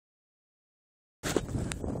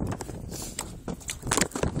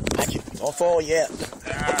Don't fall yet.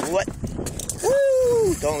 What?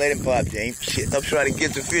 Woo! Don't let him pop, James. Shit, I'm trying to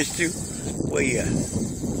get the fish too. Where you at?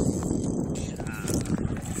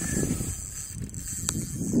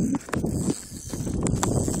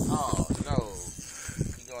 Oh no.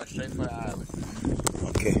 He's going straight for the island.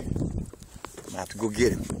 Okay. I'm gonna have to go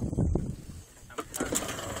get him.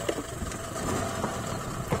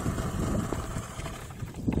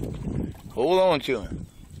 Hold on to him.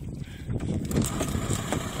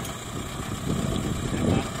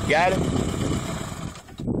 Got him?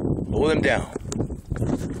 Hold him down.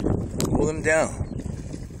 Hold him down.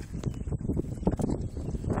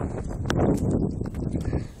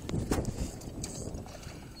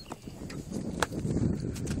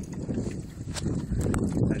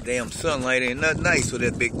 That damn sunlight ain't nothing nice with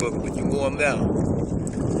that big bucket, but you go him down.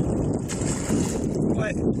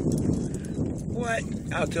 What? What?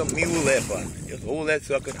 I'll tell me who that bucket. Just hold that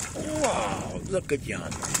sucker. Wow, look at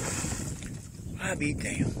John. I'll be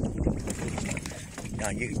damned. Now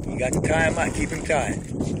you got to tie him out, keep him tied.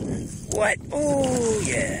 What? Oh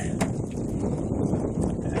yeah.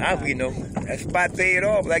 Now we know. That spot paid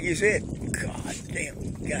off, like you said. God damn.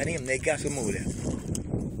 Got him, they got some more there.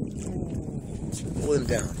 Hold him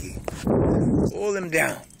down, G. Hold him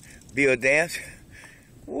down. Bill dance.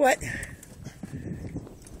 What?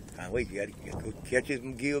 Now wait, you gotta go catch his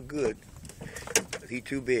McGill good. Cause he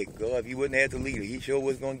too big. God, if you wouldn't have the leader, he sure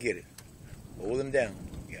was gonna get it. Hold him down.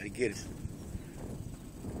 You gotta get it.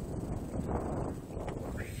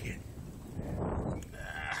 Shit.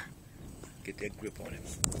 Get that grip on him.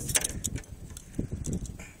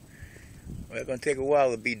 Well, it's gonna take a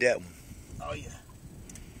while to beat that one. Oh yeah.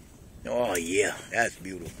 Oh yeah, that's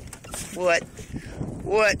beautiful. What?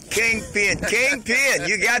 What? Kingpin, Kingpin,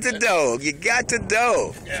 you got the dog. You got the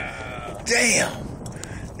dog. Yeah. Damn.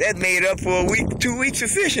 That made up for a week, 2 weeks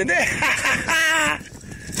of fishing there.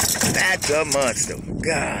 That's a monster.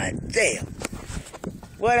 God damn.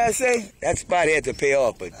 What'd I say? That spot had to pay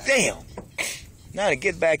off, but damn. Now to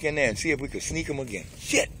get back in there and see if we could sneak him again.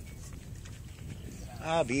 Shit.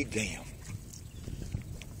 I'll be damned.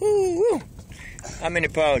 Woo, woo. How many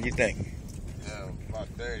pounds you think? About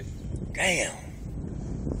 30. Damn.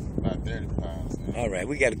 About 30 pounds. Man. All right,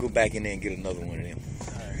 we got to go back in there and get another one of them.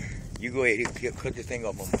 All right. You go ahead, cut this thing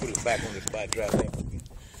off. I'm going to put it back on the spot, drive that.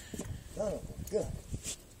 Oh, good.